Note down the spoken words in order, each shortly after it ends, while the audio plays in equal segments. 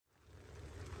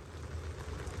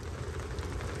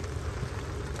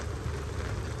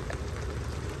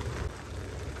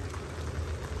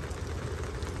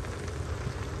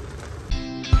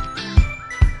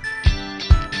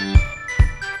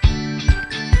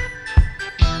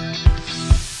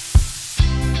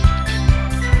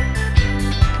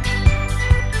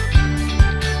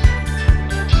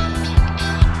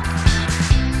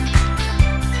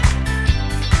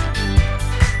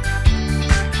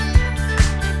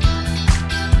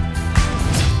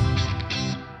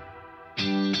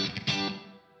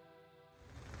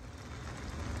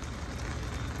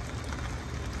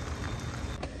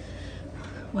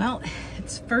Well,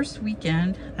 it's first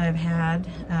weekend I've had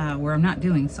where I'm not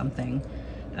doing something.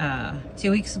 2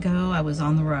 weeks ago I was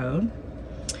on the road.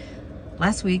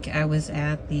 Last week I was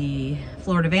at the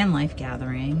Florida Van Life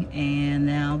Gathering, and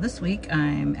now this week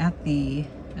I'm at the,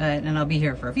 and I'll be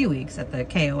here for a few weeks, at the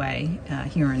KOA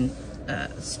here in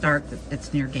Stark.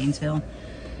 It's near Gainesville.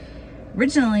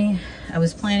 Originally I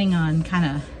was planning on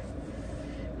kind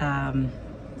of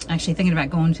actually thinking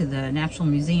about going to the Natural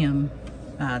Museum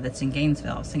that's in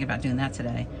Gainesville. I was thinking about doing that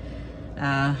today.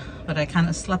 But I kind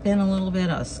of slept in a little bit.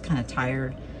 I was kind of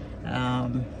tired.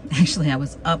 Actually, I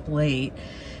was up late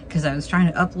because I was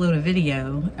trying to upload a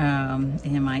video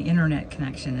and my internet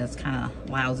connection is kind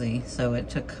of lousy. So it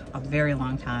took a very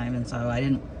long time. And so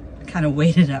I kind of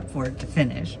waited up for it to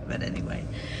finish. But anyway.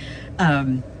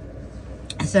 And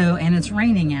it's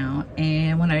raining out.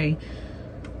 And when I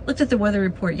looked at the weather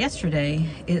report yesterday,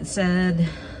 it said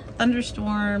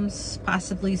thunderstorms,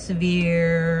 possibly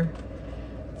severe,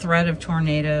 threat of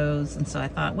tornadoes. And so I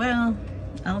thought, well,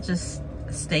 I'll just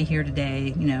stay here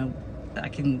today. You know, I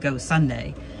can go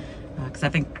Sunday because I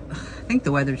think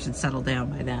the weather should settle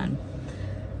down by then.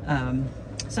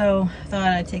 So I thought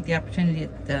I'd take the opportunity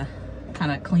to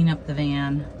kind of clean up the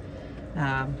van.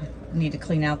 Need to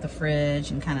clean out the fridge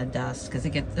and kind of dust because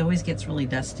it always gets really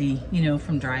dusty, you know,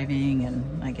 from driving,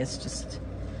 and I guess just,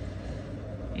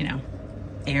 you know,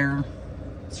 air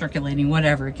circulating,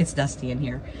 whatever, it gets dusty in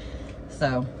here.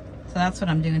 So that's what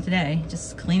I'm doing today,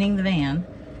 just cleaning the van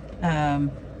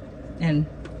and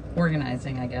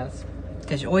organizing, I guess,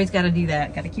 because you always got to do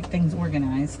that, got to keep things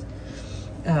organized,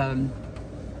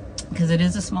 because it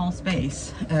is a small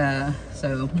space,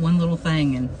 so one little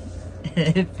thing and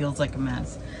it feels like a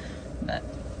mess. But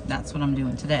that's what I'm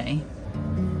doing today.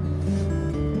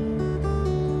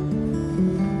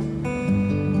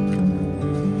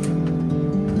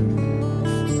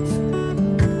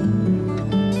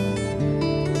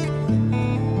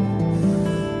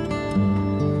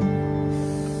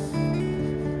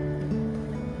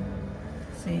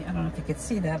 See, I don't know if you could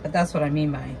see that, but that's what I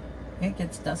mean by it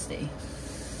gets dusty.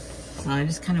 So I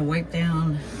just kind of wipe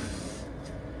down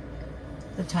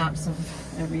the tops of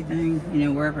everything, you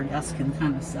know, wherever dust can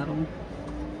kind of settle.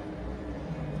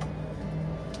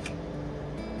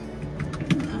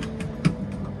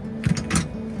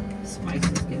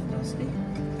 Spices get dusty.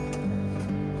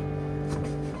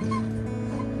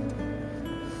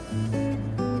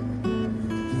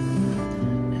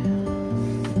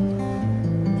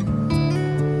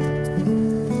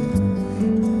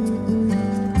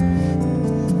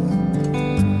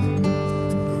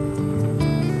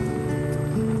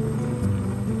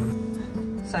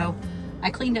 So I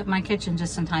cleaned up my kitchen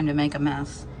just in time to make a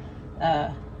mess.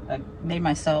 I made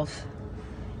myself,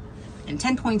 in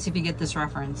 10 points if you get this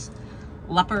reference,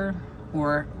 leper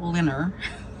or linner.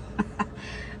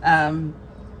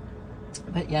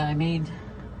 But yeah, I made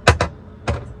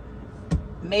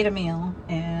a meal,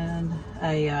 and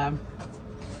I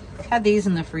had these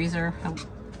in the freezer. I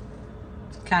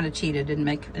kind of cheated, didn't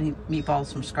make any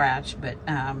meatballs from scratch, but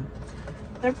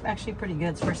they're actually pretty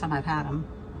good. It's the first time I've had them.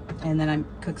 And then I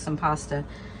cooked some pasta.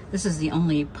 This is the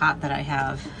only pot that I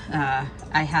have.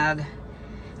 I had,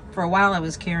 for a while I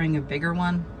was carrying a bigger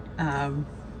one. And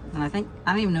I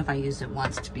don't even know if I used it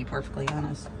once, to be perfectly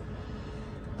honest.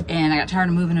 And I got tired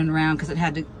of moving it around because it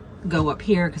had to go up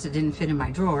here because it didn't fit in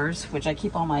my drawers, which I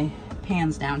keep all my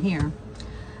pans down here.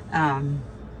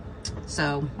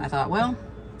 So I thought, well,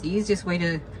 the easiest way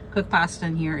to cook pasta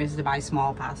in here is to buy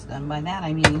small pasta. And by that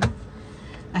I mean,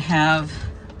 I have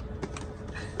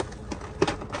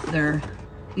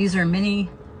these are mini,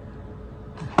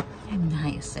 I don't know how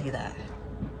you say that.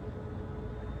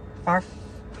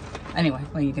 Anyway,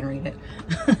 well, you can read it.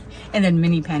 And then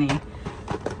mini penny.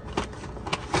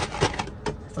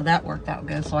 So that worked out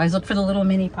good. So I always look for the little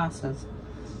mini pastas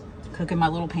to cook in my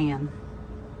little pan.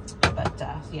 But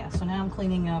yeah, so now I'm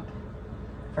cleaning up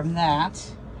from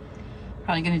that.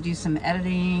 Probably gonna do some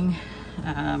editing.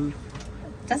 It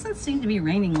doesn't seem to be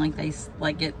raining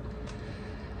like it.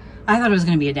 I thought it was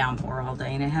going to be a downpour all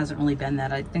day, and it hasn't really been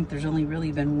that. I think there's only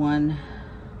really been one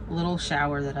little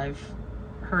shower that I've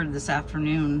heard this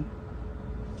afternoon.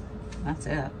 That's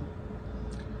it.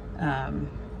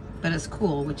 But it's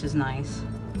cool, which is nice.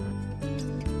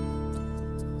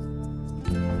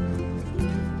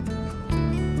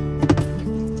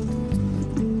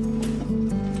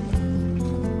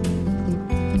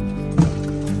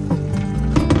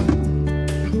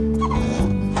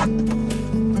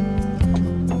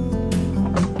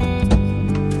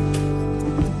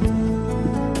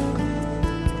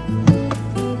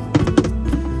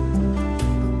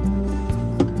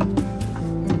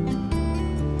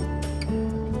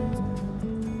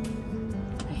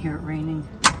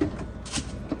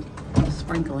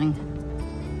 twinkling.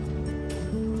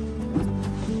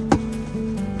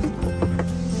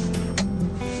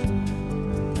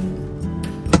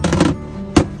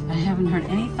 I haven't heard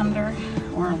any thunder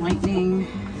or lightning,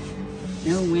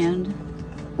 no wind,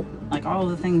 like all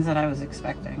the things that I was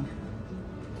expecting.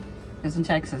 Because in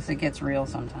Texas, it gets real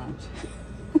sometimes.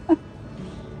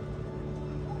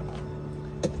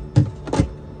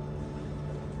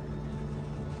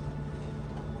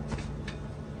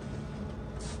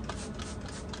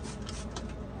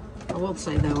 I will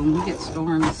say though, when we get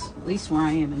storms, at least where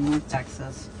I am in North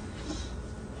Texas,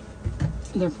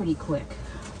 they're pretty quick.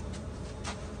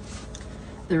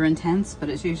 They're intense, but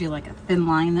it's usually like a thin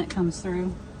line that comes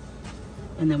through.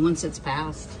 And then once it's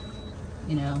passed,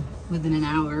 you know, within an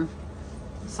hour,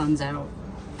 sun's out.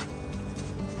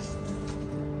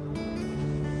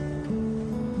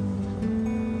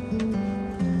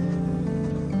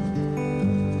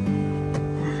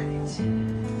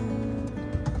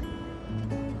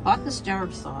 Bought this jar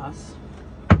of sauce,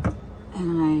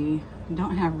 and I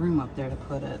don't have room up there to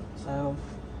put it, so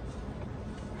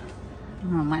I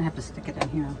don't know, I might have to stick it in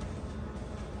here.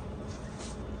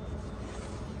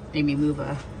 Maybe move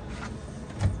a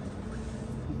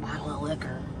bottle of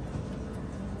liquor.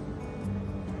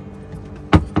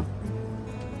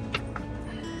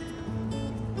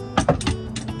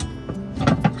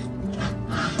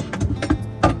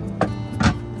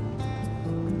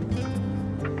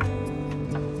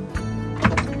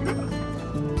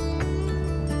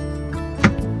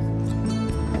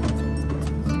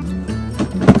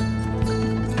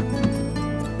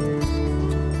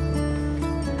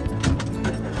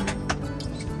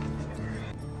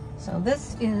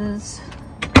 This is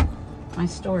my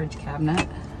storage cabinet.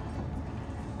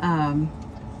 A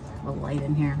light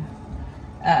in here.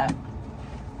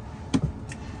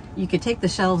 You could take the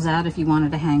shelves out if you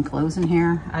wanted to hang clothes in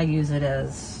here. I use it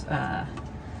as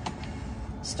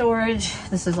storage.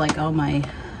 This is like all my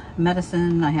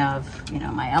medicine. I have, you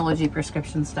know, my allergy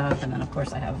prescription stuff, and then of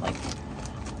course I have like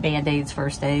Band-Aids,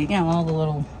 first aid, you know, all the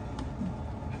little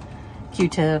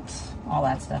Q-tips, all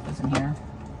that stuff is in here.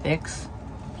 Vicks.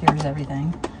 Here's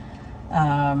everything.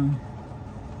 Then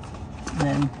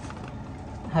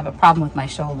I have a problem with my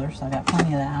shoulder, so I got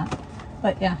plenty of that.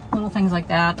 But yeah, little things like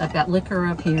that. I've got liquor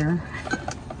up here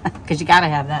because you gotta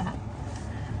have that.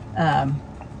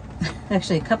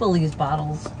 Actually, a couple of these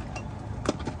bottles,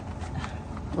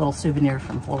 little souvenir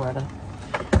from Florida.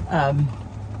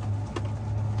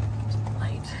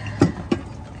 Light.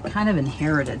 I kind of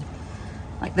inherited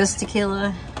like this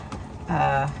tequila.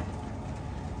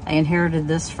 I inherited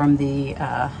this from the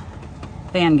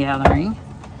fan gathering.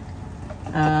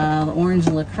 The orange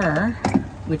liqueur,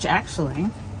 which actually,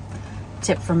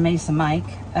 tip from Mesa Mike,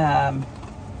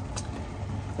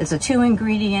 it's a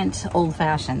 2-ingredient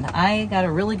old-fashioned. I got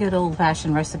a really good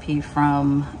old-fashioned recipe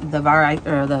from the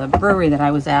the brewery that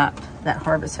I was at, that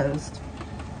Harvest Host.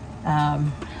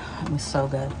 It was so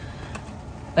good.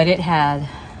 But it had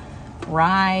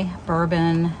rye,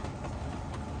 bourbon,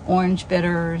 orange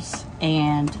bitters,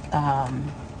 and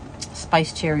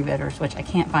spiced cherry bitters, which I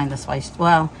can't find the spiced.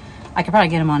 Well, I could probably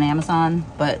get them on Amazon,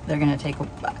 but they're gonna take,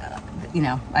 you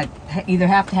know, I either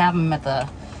have to have them at the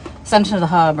center of the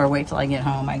hub or wait till I get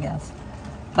home, I guess.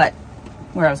 But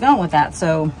where I was going with that,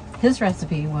 so his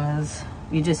recipe was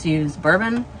you just use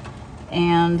bourbon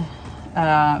and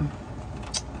the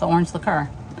orange liqueur,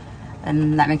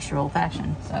 and that makes your old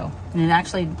fashioned. So, and it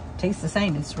actually tastes the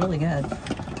same. It's really good.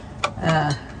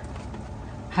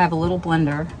 Have a little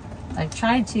blender. I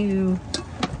tried to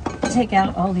take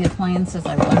out all the appliances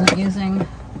I wasn't using,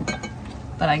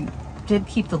 but I did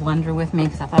keep the blender with me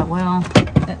because I thought, well,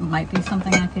 it might be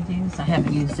something I could use. I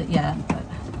haven't used it yet, but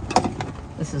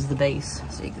this is the base,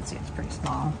 so you can see it's pretty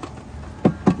small.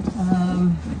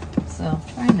 So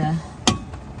trying to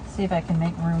see if I can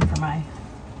make room for my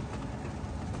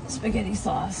spaghetti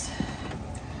sauce.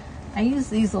 I use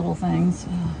these little things.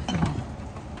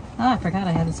 Oh, I forgot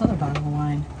I had this other bottle of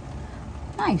wine.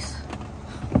 Nice.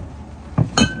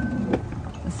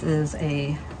 This is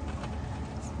a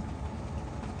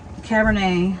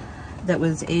Cabernet that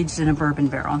was aged in a bourbon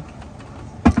barrel.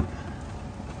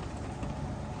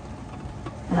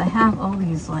 And I have all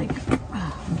these, like,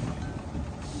 what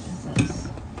is this?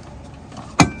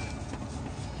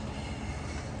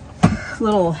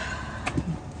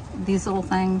 These little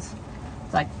things.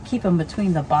 So I keep them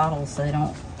between the bottles so they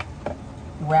don't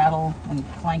rattle and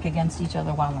clank against each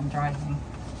other while I'm driving.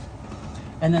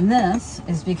 And then this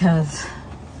is because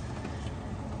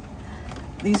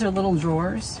these are little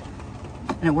drawers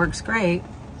and it works great,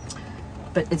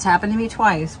 but it's happened to me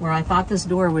twice where I thought this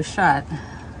door was shut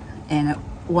and it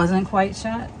wasn't quite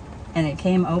shut. and it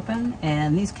came open,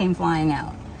 and these came flying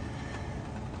out.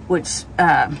 Which,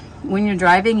 when you're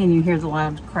driving and you hear the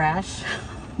loud crash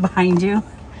behind you,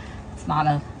 it's not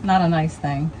a nice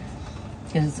thing,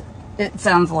 because it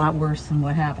sounds a lot worse than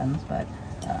what happens. But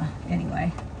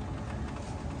anyway,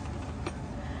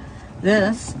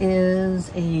 this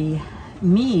is a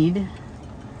mead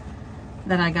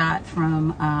that I got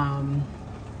from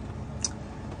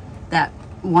that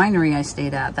winery I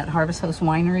stayed at, that Harvest Host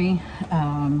Winery,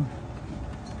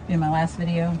 in my last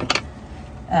video,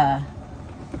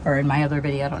 or in my other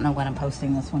video. I don't know when I'm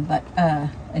posting this one, but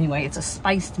anyway, it's a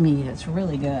spiced mead. It's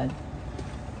really good.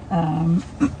 And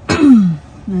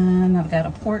I've got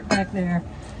a port back there,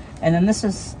 and then this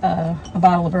is a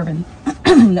bottle of bourbon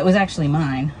that was actually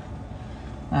mine,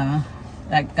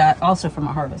 that got also from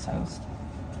a Harvest Host.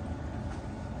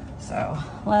 So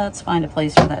let's find a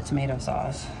place for that tomato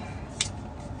sauce.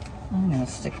 I'm going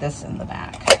to stick this in the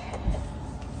back.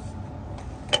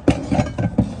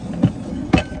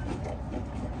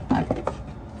 I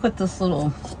put this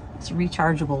little, it's a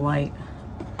rechargeable light.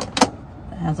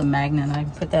 It has a magnet. I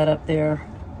put that up there.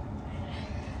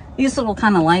 These little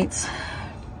kind of lights,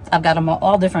 I've got them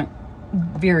all different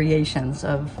variations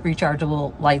of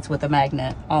rechargeable lights with a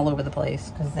magnet all over the place,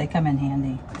 because they come in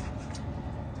handy.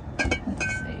 Let's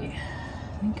see.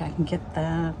 I think I can get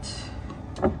that.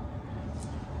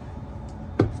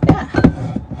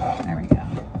 There we go.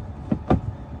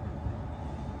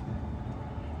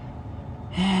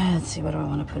 Let's see, what do I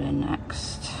want to put in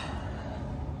next?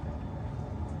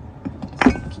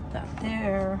 Keep that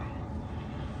there.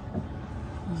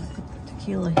 I'll put the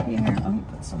tequila here. Let me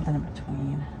put something in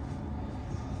between.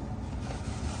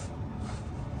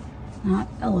 Not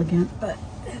elegant, but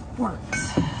it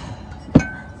works.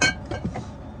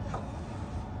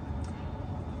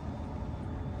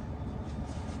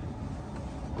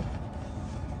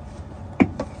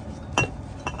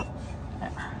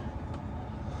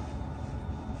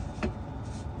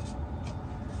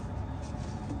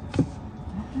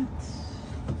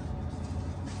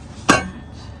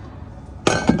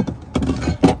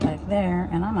 There,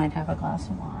 and I might have a glass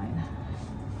of wine.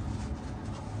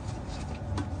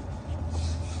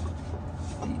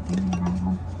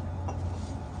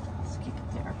 Let's keep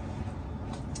it there.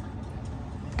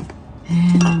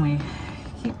 And then we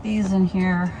keep these in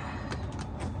here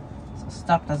so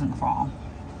stuff doesn't fall.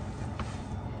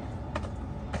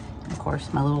 Of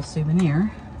course, my little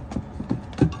souvenir.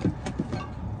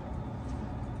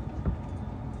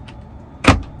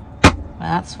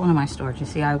 That's one of my storage. You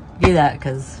see, I do that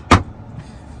because,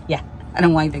 yeah, I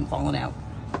don't want anything falling out.